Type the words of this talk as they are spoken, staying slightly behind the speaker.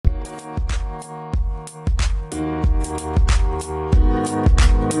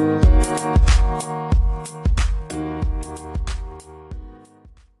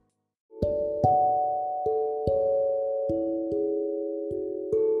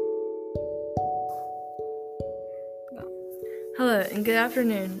Hello and good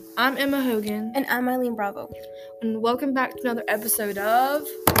afternoon. I'm Emma Hogan. And I'm Eileen Bravo. And welcome back to another episode of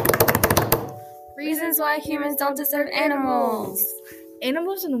Reasons Why Humans Don't Deserve Animals.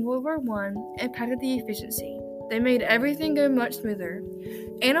 Animals in World War I impacted the efficiency. They made everything go much smoother.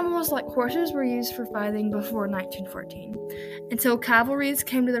 Animals like horses were used for fighting before 1914, until cavalries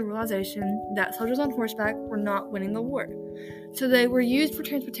came to the realization that soldiers on horseback were not winning the war, so they were used for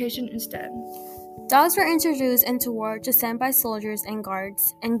transportation instead. Dogs were introduced into war to stand by soldiers and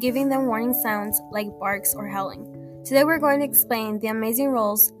guards and giving them warning sounds like barks or howling. Today we're going to explain the amazing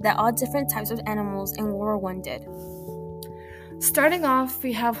roles that all different types of animals in World War I did. Starting off,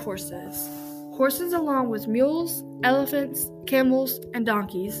 we have horses. Horses, along with mules, elephants, camels, and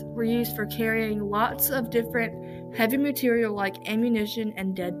donkeys, were used for carrying lots of different heavy material like ammunition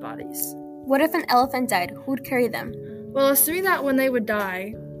and dead bodies. What if an elephant died? Who'd carry them? Well, assuming that when they would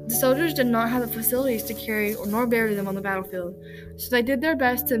die, the soldiers did not have the facilities to carry or nor bury them on the battlefield, so they did their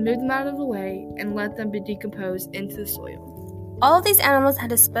best to move them out of the way and let them be decomposed into the soil. All of these animals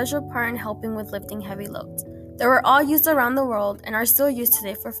had a special part in helping with lifting heavy loads. They were all used around the world and are still used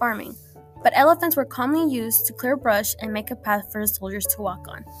today for farming. But elephants were commonly used to clear brush and make a path for the soldiers to walk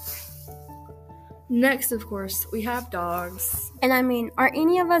on. Next, of course, we have dogs. And are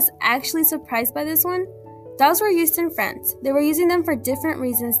any of us actually surprised by this one? Dogs were used in France. They were using them for different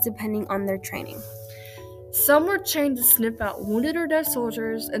reasons depending on their training. Some were trained to sniff out wounded or dead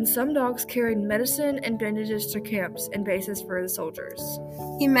soldiers, and some dogs carried medicine and bandages to camps and bases for the soldiers.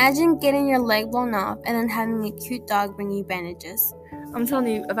 Imagine getting your leg blown off and then having a cute dog bring you bandages. I'm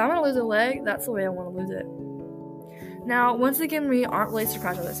telling you, if I want to lose a leg, that's the way I want to lose it. Now, once again, we aren't really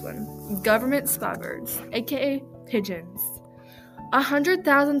surprised by this one. Government spy birds, aka pigeons.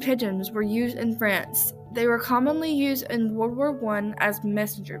 100,000 pigeons were used in France. They were commonly used in World War I as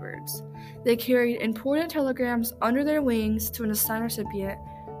messenger birds. They carried important telegrams under their wings to an assigned recipient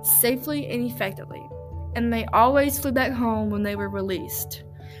safely and effectively, and they always flew back home when they were released.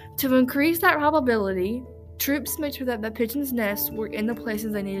 To increase that probability, troops made sure that the pigeons' nests were in the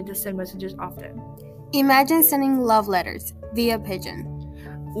places they needed to send messages often. Imagine sending love letters via pigeon.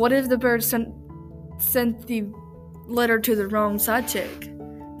 What if the bird sent the letter to the wrong side chick?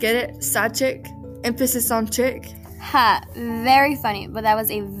 Get it? Side chick? Emphasis on chick? Ha, very funny, but that was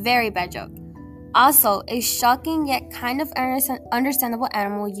a very bad joke. Also, a shocking yet kind of understandable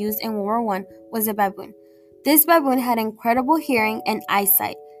animal used in World War I was a baboon. This baboon had incredible hearing and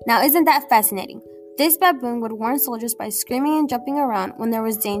eyesight. Now, isn't that fascinating? This baboon would warn soldiers by screaming and jumping around when there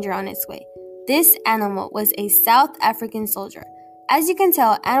was danger on its way. This animal was a South African soldier. As you can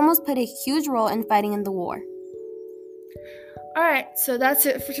tell, animals played a huge role in fighting in the war. Alright, so that's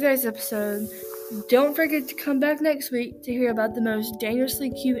it for today's episode. Don't forget to come back next week to hear about the most dangerously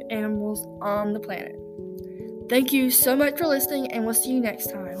cute animals on the planet. Thank you so much for listening, and we'll see you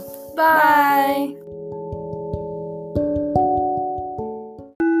next time. Bye!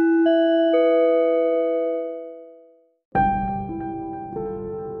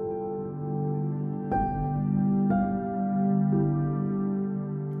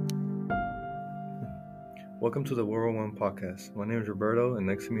 Welcome to the WWI Podcast. My name is Roberto, and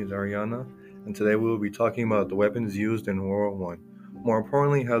next to me is Ariana, and today we will be talking about the weapons used in World War I. More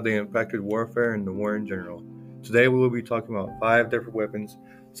importantly, how they impacted warfare and the war in general. Today we will be talking about 5 different weapons,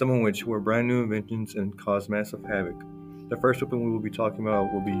 some of which were brand new inventions and caused massive havoc. The first weapon we will be talking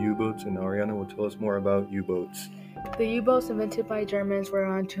about will be U-boats, and Ariana will tell us more about U-boats. The U-boats invented by Germans were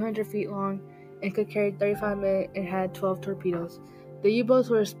around 200 feet long and could carry 35 men and had 12 torpedoes. The U-boats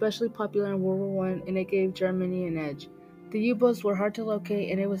were especially popular in World War I, and it gave Germany an edge. The U-boats were hard to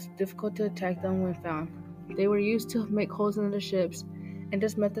locate, and it was difficult to attack them when found. They were used to make holes in the ships, and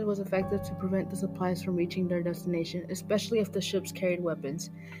this method was effective to prevent the supplies from reaching their destination, especially if the ships carried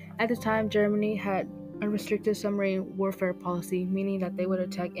weapons. At the time, Germany had unrestricted submarine warfare policy, meaning that they would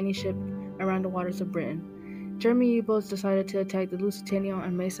attack any ship around the waters of Britain. German U-boats decided to attack the Lusitania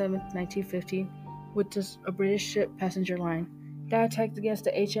on May 7, 1950, which was a British ship passenger line. That attack against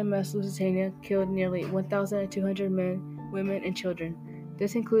the HMS Lusitania killed nearly 1,200 men, women, and children.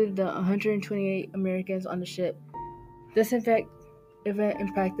 This included the 128 Americans on the ship. This event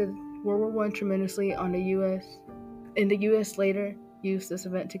impacted World War I tremendously on the U.S., and the U.S. later used this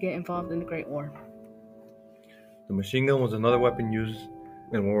event to get involved in the Great War. The machine gun was another weapon used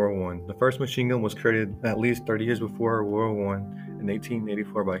in World War I. The first machine gun was created at least 30 years before World War I in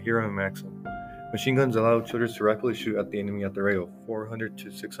 1884 by Hiram Maxim. Machine guns allowed soldiers to rapidly shoot at the enemy at the rate of 400 to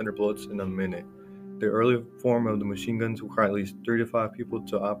 600 bullets in a minute. The early form of the machine guns required at least 3 to 5 people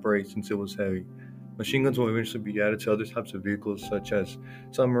to operate since it was heavy. Machine guns will eventually be added to other types of vehicles such as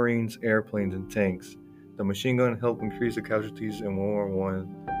submarines, airplanes, and tanks. the machine gun helped increase the casualties in World War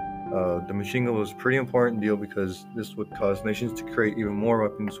I. The machine gun was a pretty important deal because this would cause nations to create even more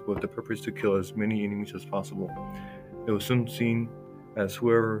weapons with the purpose to kill as many enemies as possible. It was soon seen as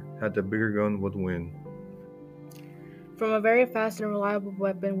whoever had the bigger gun would win. From a very fast and reliable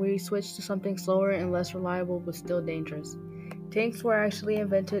weapon, we switched to something slower and less reliable but still dangerous. Tanks were actually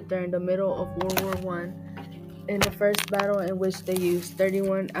invented during the middle of World War I. In the first battle in which they used,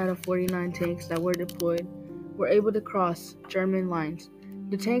 31 out of 49 tanks that were deployed were able to cross German lines.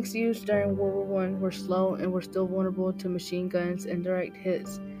 The tanks used during World War I were slow and were still vulnerable to machine guns and direct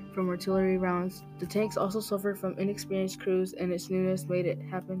hits from artillery rounds. The tanks also suffered from inexperienced crews, and its newness made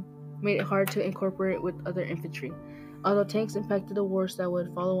it hard to incorporate with other infantry. Although tanks impacted the wars that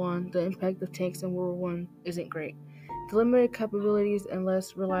would follow on, the impact of tanks in World War I isn't great. The limited capabilities and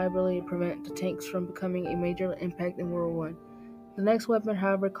less reliability prevent the tanks from becoming a major impact in World War I. The next weapon,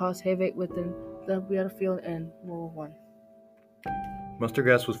 however, caused havoc within the battlefield in World War I. Mustard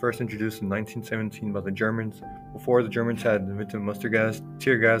gas was first introduced in 1917 by the Germans. Before the Germans had invented mustard gas,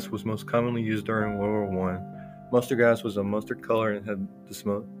 tear gas was most commonly used during World War I. Mustard gas was a mustard color and had the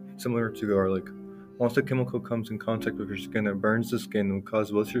smell similar to garlic. Once the chemical comes in contact with your skin, it burns the skin and will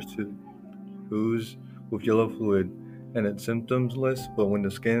cause blisters to ooze with yellow fluid, and it's symptomless, but when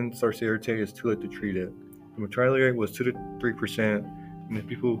the skin starts to irritate, it's too late to treat it. The mortality rate was 2 to 3%, and the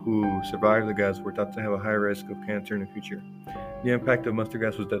people who survived the gas were thought to have a high risk of cancer in the future. The impact of mustard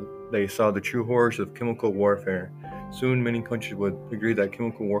gas was that they saw the true horrors of chemical warfare. Soon, many countries would agree that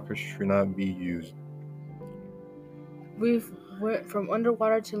chemical warfare should not be used. We've went from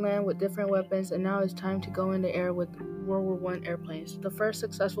underwater to land with different weapons, and now it's time to go in the air with World War I airplanes. The first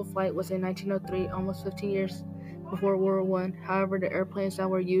successful flight was in 1903, almost 15 years before World War I. However, the airplanes that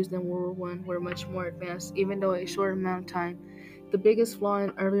were used in World War I were much more advanced, even though a short amount of time. The biggest flaw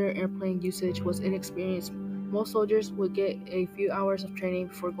in earlier airplane usage was inexperience. Most soldiers would get a few hours of training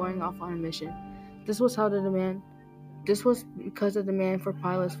before going off on a mission. This was because the demand for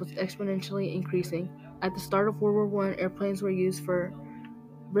pilots was exponentially increasing. At the start of World War I, airplanes were used for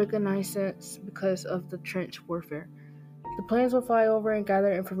reconnaissance because of the trench warfare. The planes would fly over and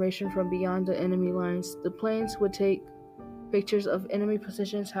gather information from beyond the enemy lines. The planes would take pictures of enemy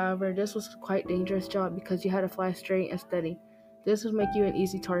positions. However, this was a quite dangerous job because you had to fly straight and steady. This would make you an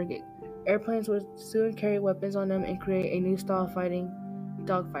easy target. Airplanes would soon carry weapons on them and create a new style of fighting,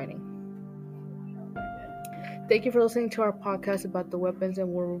 dogfighting. Thank you for listening to our podcast about the weapons in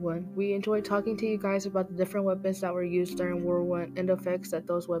World War I. We enjoyed talking to you guys about the different weapons that were used during World War I and the effects that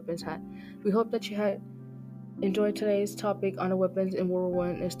those weapons had. We hope that you had enjoyed today's topic on the weapons in World War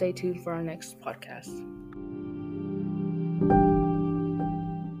I, and stay tuned for our next podcast.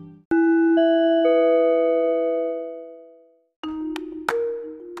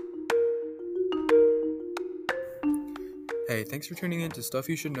 Hey, thanks for tuning in to Stuff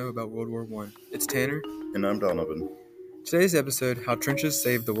You Should Know About World War I. It's Tanner. And I'm Donovan. Today's episode, How Trenches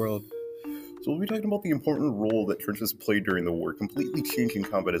Saved the World. So we'll be talking about the important role that trenches played during the war, completely changing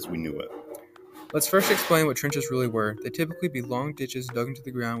combat as we knew it. Let's first explain what trenches really were. They'd typically be long ditches dug into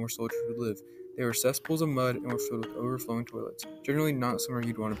the ground where soldiers would live. They were cesspools of mud and were filled with overflowing toilets. Generally not somewhere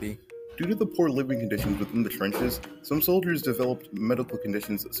you'd want to be. Due to the poor living conditions within the trenches, some soldiers developed medical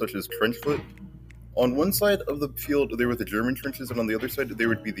conditions such as trench foot. On one side of the field, there were the German trenches, and on the other side, there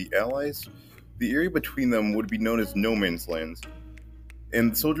would be the Allies. The area between them would be known as no man's lands.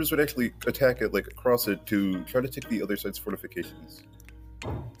 And the soldiers would actually attack it, across it, to try to take the other side's fortifications.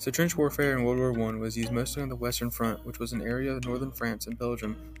 So trench warfare in World War I was used mostly on the Western Front, which was an area of northern France and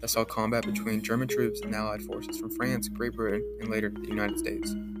Belgium that saw combat between German troops and Allied forces from France, Great Britain, and later the United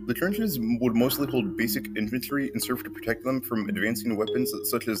States. The trenches would mostly hold basic infantry and serve to protect them from advancing weapons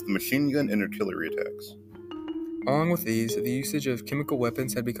such as the machine gun and artillery attacks. Along with these, the usage of chemical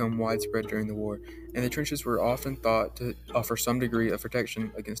weapons had become widespread during the war, and the trenches were often thought to offer some degree of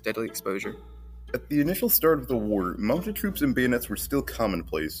protection against deadly exposure. At the initial start of the war, mounted troops and bayonets were still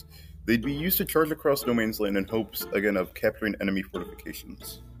commonplace. They'd be used to charge across no man's land in hopes, again, of capturing enemy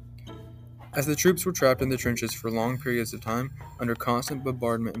fortifications. As the troops were trapped in the trenches for long periods of time, under constant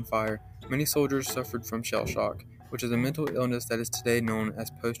bombardment and fire, many soldiers suffered from shell shock, which is a mental illness that is today known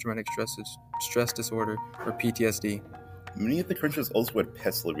as post-traumatic stress disorder, or PTSD. Many of the trenches also had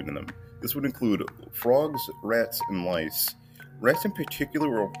pests living in them. This would include frogs, rats, and lice. Rats in particular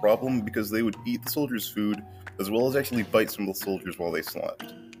were a problem because they would eat the soldiers' food, as well as actually bite some of the soldiers while they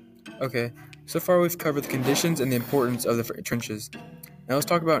slept. Okay, so far we've covered the conditions and the importance of the trenches. Now let's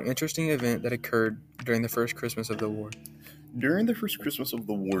talk about an interesting event that occurred during the first Christmas of the war. During the first Christmas of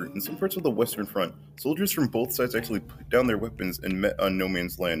the war, in some parts of the Western Front, soldiers from both sides actually put down their weapons and met on no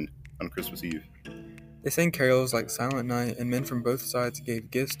man's land on Christmas Eve. They sang carols like Silent Night, and men from both sides gave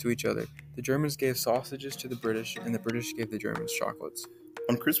gifts to each other. The Germans gave sausages to the British, and the British gave the Germans chocolates.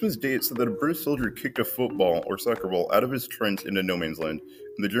 On Christmas Day, it said that a British soldier kicked a football or soccer ball out of his trench into no man's land,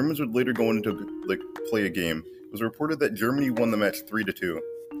 and the Germans would later go on to play a game. It was reported that Germany won the match 3-2.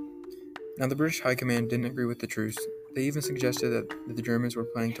 Now, the British High Command didn't agree with the truce. They even suggested that the Germans were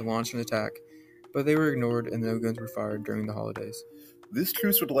planning to launch an attack, but they were ignored and no guns were fired during the holidays. This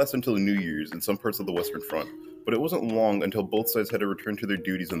truce would last until New Year's in some parts of the Western Front, but it wasn't long until both sides had to return to their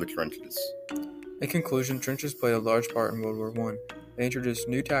duties in the trenches. In conclusion, trenches played a large part in World War I. They introduced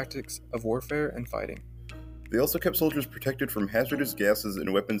new tactics of warfare and fighting. They also kept soldiers protected from hazardous gases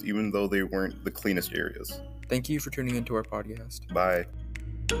and weapons even though they weren't the cleanest areas. Thank you for tuning into our podcast. Bye.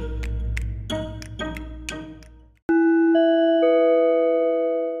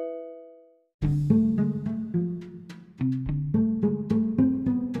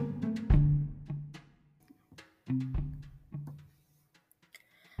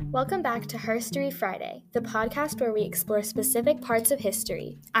 Welcome back to Herstory Friday, the podcast where we explore specific parts of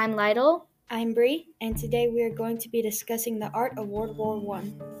history. I'm Lytle. I'm Bree, and today we are going to be discussing the art of World War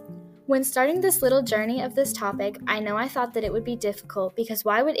I. When starting this little journey of this topic, I know I thought that it would be difficult because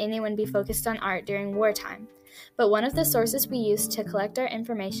why would anyone be focused on art during wartime? But one of the sources we used to collect our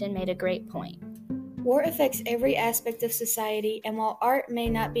information made a great point. War affects every aspect of society, and while art may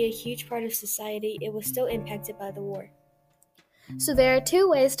not be a huge part of society, it was still impacted by the war. So there are two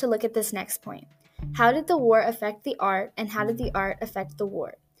ways to look at this next point. How did the war affect the art, and how did the art affect the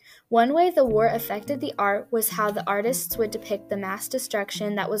war? One way the war affected the art was how the artists would depict the mass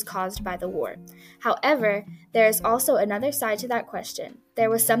destruction that was caused by the war. However, there is also another side to that question. There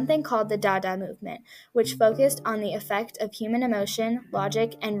was something called the Dada movement, which focused on the effect of human emotion,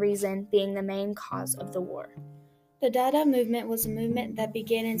 logic, and reason being the main cause of the war. The Dada movement was a movement that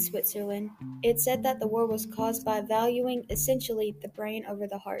began in Switzerland. It said that the war was caused by valuing, essentially, the brain over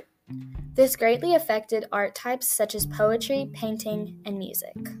the heart. This greatly affected art types such as poetry, painting, and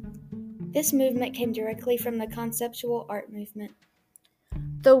music. This movement came directly from the conceptual art movement.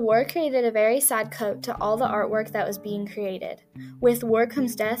 The war created a very sad coat to all the artwork that was being created. With war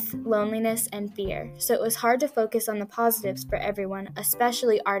comes death, loneliness, and fear, so it was hard to focus on the positives for everyone,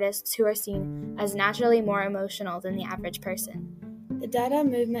 especially artists who are seen as naturally more emotional than the average person. The Dada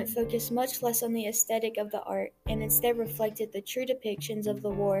movement focused much less on the aesthetic of the art, and instead reflected the true depictions of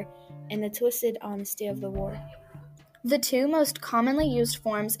the war and the twisted honesty of the war. The two most commonly used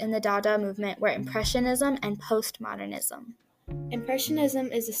forms in the Dada movement were Impressionism and Postmodernism.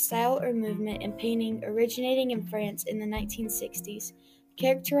 Impressionism is a style or movement in painting originating in France in the 1960s,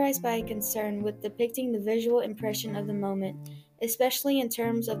 characterized by a concern with depicting the visual impression of the moment, especially in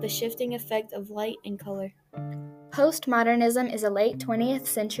terms of the shifting effect of light and color. Postmodernism is a late 20th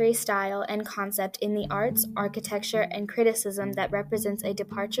century style and concept in the arts, architecture, and criticism that represents a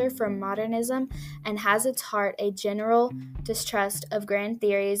departure from modernism and has its heart a general distrust of grand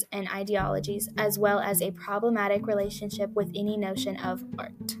theories and ideologies, as well as a problematic relationship with any notion of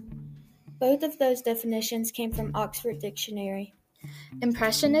art. Both of those definitions came from Oxford Dictionary.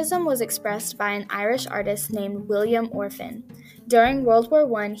 Impressionism was expressed by an Irish artist named William Orphan. During World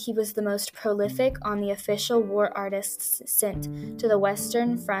War I, he was the most prolific on the official war artists sent to the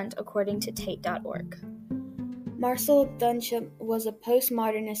Western Front, according to Tate.org. Marcel Duchamp was a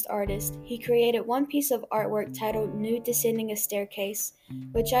postmodernist artist. He created one piece of artwork titled Nude Descending a Staircase,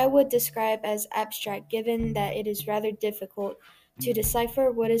 which I would describe as abstract given that it is rather difficult to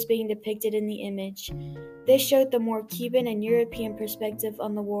decipher what is being depicted in the image. This showed the more Cuban and European perspective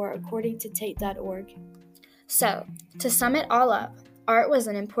on the war, according to Tate.org. So, to sum it all up, art was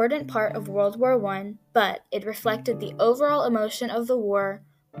an important part of World War I, but it reflected the overall emotion of the war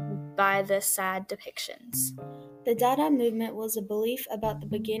by the sad depictions. The Dada movement was a belief about the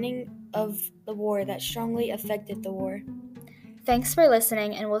beginning of the war that strongly affected the war. Thanks for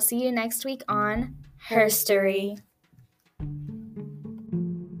listening, and we'll see you next week on Herstory.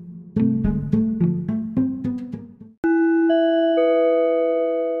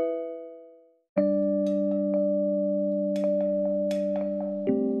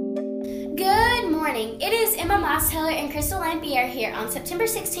 It is Emma Moss-Heller and Crystal Lampierre here on September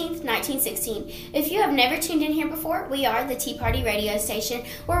 16th, 1916. If you have never tuned in here before, we are the Tea Party radio station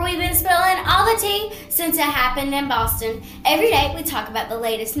where we've been spilling all the tea since it happened in Boston. Every day we talk about the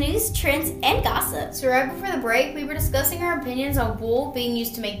latest news, trends, and gossip. So right before the break, we were discussing our opinions on wool being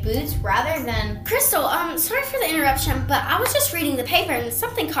used to make boots rather than... Crystal, sorry for the interruption, but I was just reading the paper and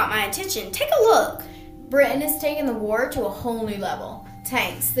something caught my attention. Take a look. Britain has taken the war to a whole new level.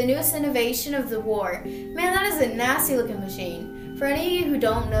 Tanks, the newest innovation of the war. Man, that is a nasty looking machine. For any of you who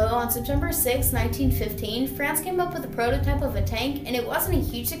don't know, on September 6, 1915, France came up with a prototype of a tank, and it wasn't a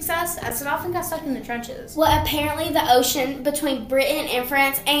huge success as it often got stuck in the trenches. Well, apparently the ocean between Britain and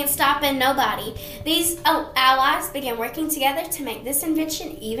France ain't stopping nobody. These allies began working together to make this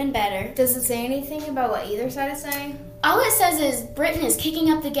invention even better. Does it say anything about what either side is saying? All it says is Britain is kicking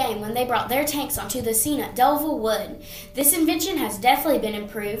up the game when they brought their tanks onto the scene at Delville Wood. This invention has definitely been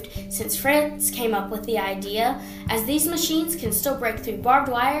improved since France came up with the idea, as these machines can still break through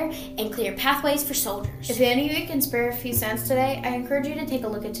barbed wire and clear pathways for soldiers. If any of you can spare a few cents today, I encourage you to take a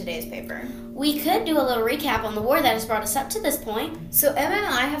look at today's paper. We could do a little recap on the war that has brought us up to this point. So Emma and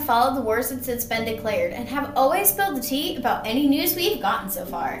I have followed the war since it's been declared and have always spilled the tea about any news we've gotten so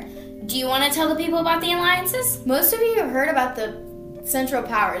far. Do you want to tell the people about the alliances? Most of you have heard about the Central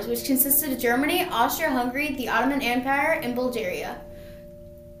Powers, which consisted of Germany, Austria-Hungary, the Ottoman Empire, and Bulgaria.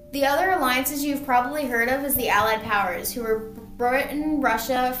 The other alliances you've probably heard of is the Allied Powers, who were Britain,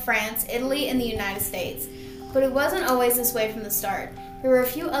 Russia, France, Italy, and the United States. But it wasn't always this way from the start. There were a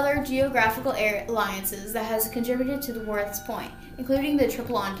few other geographical alliances that has contributed to the war at this point, including the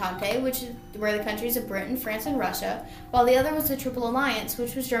Triple Entente, which were the countries of Britain, France, and Russia, while the other was the Triple Alliance,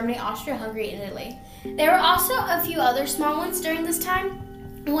 which was Germany, Austria, Hungary, and Italy. There were also a few other small ones during this time.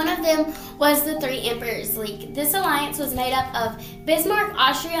 One of them was the Three Emperors League. This alliance was made up of Bismarck,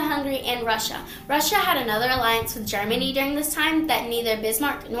 Austria-Hungary, and Russia. Russia had another alliance with Germany during this time that neither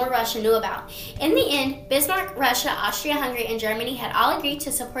Bismarck nor Russia knew about. In the end, Bismarck, Russia, Austria-Hungary, and Germany had all agreed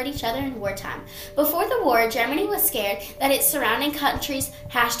to support each other in wartime. Before the war, Germany was scared that its surrounding countries,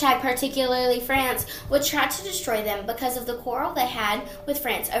 particularly France, would try to destroy them because of the quarrel they had with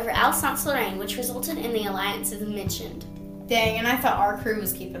France over Alsace-Lorraine, which resulted in the alliances mentioned. Dang, and I thought our crew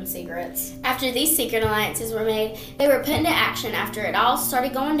was keeping secrets. After these secret alliances were made, they were put into action after it all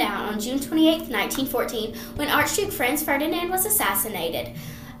started going down on June 28, 1914, when Archduke Franz Ferdinand was assassinated.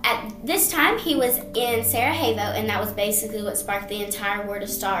 At this time, he was in Sarajevo, and that was basically what sparked the entire war to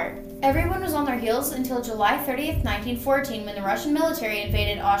start. Everyone was on their heels until July 30th, 1914, when the Russian military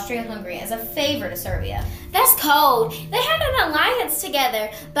invaded Austria-Hungary as a favor to Serbia. That's cold. They had an alliance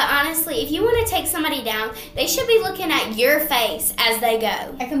together, but honestly, if you want to take somebody down, they should be looking at your face as they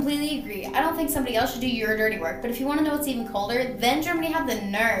go. I completely agree. I don't think somebody else should do your dirty work, but if you want to know what's even colder, then Germany had the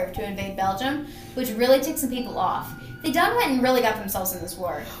nerve to invade Belgium, which really ticked some people off. They done went and really got themselves in this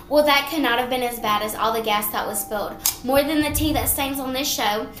war. Well, that could not have been as bad as all the gas that was spilled. More than the tea that stains on this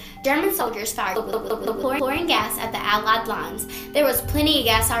show, German soldiers fired chlorine gas at the Allied lines. There was plenty of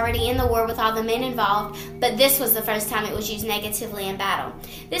gas already in the war with all the men involved, but this was the first time it was used negatively in battle.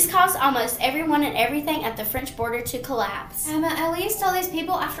 This caused almost everyone and everything at the French border to collapse. Emma, at least tell these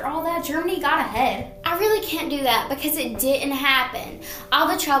people after all that, Germany got ahead. I really can't do that because it didn't happen. All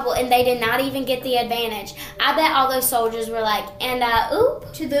the trouble, and they did not even get the advantage. I bet all those soldiers were like, and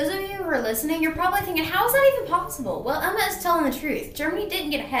oop. To those of you who are listening, you're probably thinking, how is that even possible? Well, Emma is telling the truth. Germany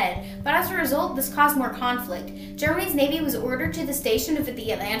didn't get ahead, but as a result, this caused more conflict. Germany's navy was ordered to the station of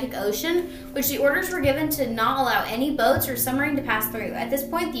the Atlantic Ocean, which the orders were given to not allow any boats or submarine to pass through. At this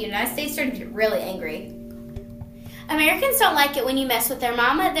point, the United States started to get really angry. Americans don't like it when you mess with their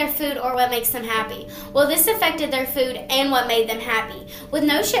mama, their food, or what makes them happy. Well, this affected their food and what made them happy. With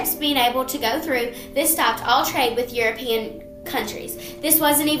no ships being able to go through, this stopped all trade with European countries. This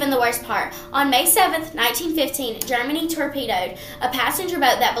wasn't even the worst part. On May 7th, 1915, Germany torpedoed a passenger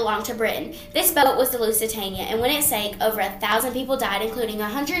boat that belonged to Britain. This boat was the Lusitania, and when it sank, over 1,000 people died, including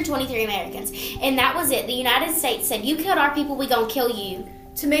 123 Americans. And that was it. The United States said, "You killed our people, we gonna kill you."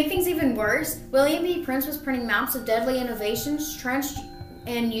 To make things even worse, William B. Prince was printing maps of deadly innovations, trench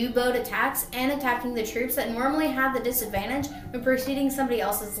and U-boat attacks, and attacking the troops that normally had the disadvantage when preceding somebody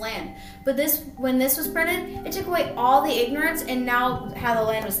else's land. But when this was printed, it took away all the ignorance and now how the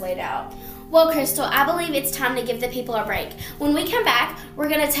land was laid out. Well, Crystal, I believe it's time to give the people a break. When we come back, we're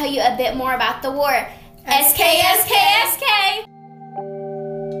going to tell you a bit more about the war. SK!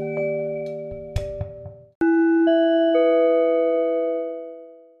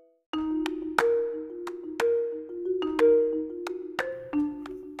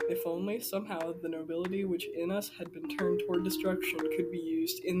 If only somehow the nobility which in us had been turned toward destruction could be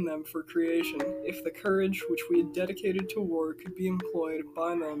used in them for creation, if the courage which we had dedicated to war could be employed by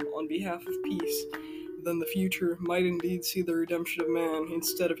them on behalf of peace, then the future might indeed see the redemption of man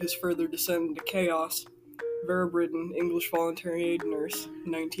instead of his further descent into chaos. Vera Brittain, English Voluntary Aid Nurse,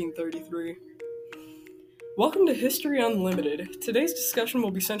 1933. Welcome to History Unlimited. Today's discussion will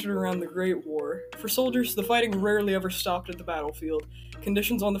be centered around the Great War. For soldiers, the fighting rarely ever stopped at the battlefield.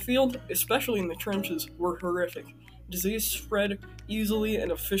 Conditions on the field, especially in the trenches, were horrific. Disease spread easily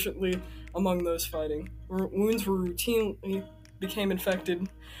and efficiently among those fighting. Wounds were routinely became infected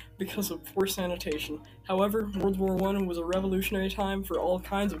because of poor sanitation. However, World War I was a revolutionary time for all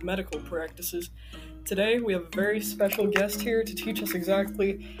kinds of medical practices. Today, we have a very special guest here to teach us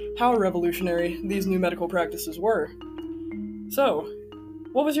exactly how revolutionary these new medical practices were. So,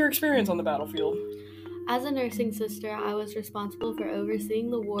 what was your experience on the battlefield? As a nursing sister, I was responsible for overseeing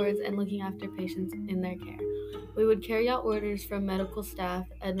the wards and looking after patients in their care. We would carry out orders from medical staff,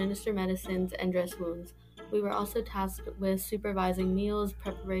 administer medicines, and dress wounds. We were also tasked with supervising meals,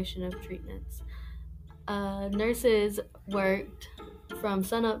 preparation of treatments. Nurses worked from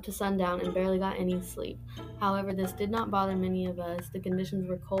sunup to sundown and barely got any sleep. However, this did not bother many of us. The conditions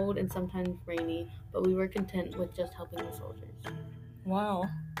were cold and sometimes rainy, but we were content with just helping the soldiers. Wow.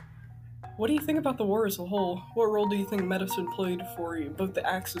 What do you think about the war as a whole? What role do you think medicine played for you, both the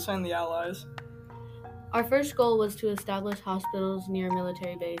Axis and the Allies? Our first goal was to establish hospitals near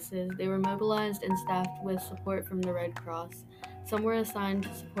military bases. They were mobilized and staffed with support from the Red Cross. Some were assigned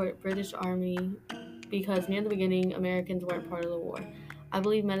to support British Army because near the beginning, Americans weren't part of the war. I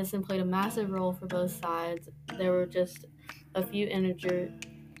believe medicine played a massive role for both sides. There were just a few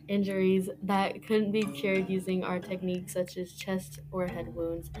injuries that couldn't be cured using our techniques such as chest or head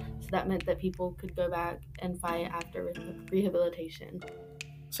wounds, so that meant that people could go back and fight after rehabilitation.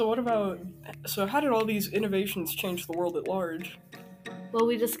 So how did all these innovations change the world at large? Well,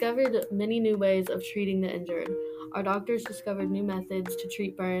 we discovered many new ways of treating the injured. Our doctors discovered new methods to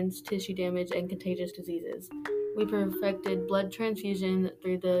treat burns, tissue damage, and contagious diseases. We perfected blood transfusion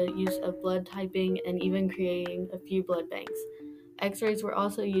through the use of blood typing and even creating a few blood banks. X-rays were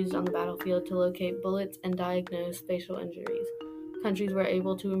also used on the battlefield to locate bullets and diagnose facial injuries. Countries were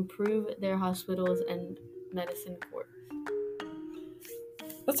able to improve their hospitals and medicine corps.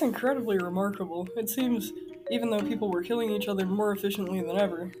 That's incredibly remarkable. It seems, even though people were killing each other more efficiently than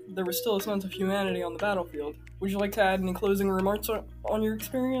ever, there was still a sense of humanity on the battlefield. Would you like to add any closing remarks on your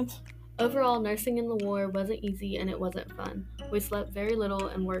experience? Overall, nursing in the war wasn't easy and it wasn't fun. We slept very little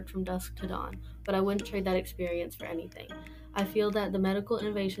and worked from dusk to dawn, but I wouldn't trade that experience for anything. I feel that the medical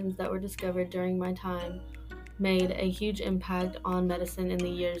innovations that were discovered during my time made a huge impact on medicine in the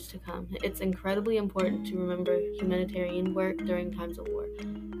years to come. It's incredibly important to remember humanitarian work during times of war.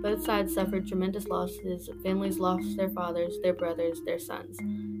 Both sides suffered tremendous losses. Families lost their fathers, their brothers, their sons.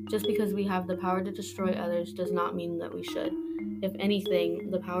 Just because we have the power to destroy others does not mean that we should. If anything,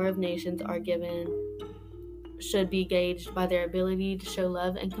 the power of nations should be gauged by their ability to show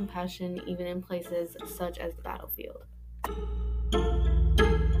love and compassion even in places such as the battlefield.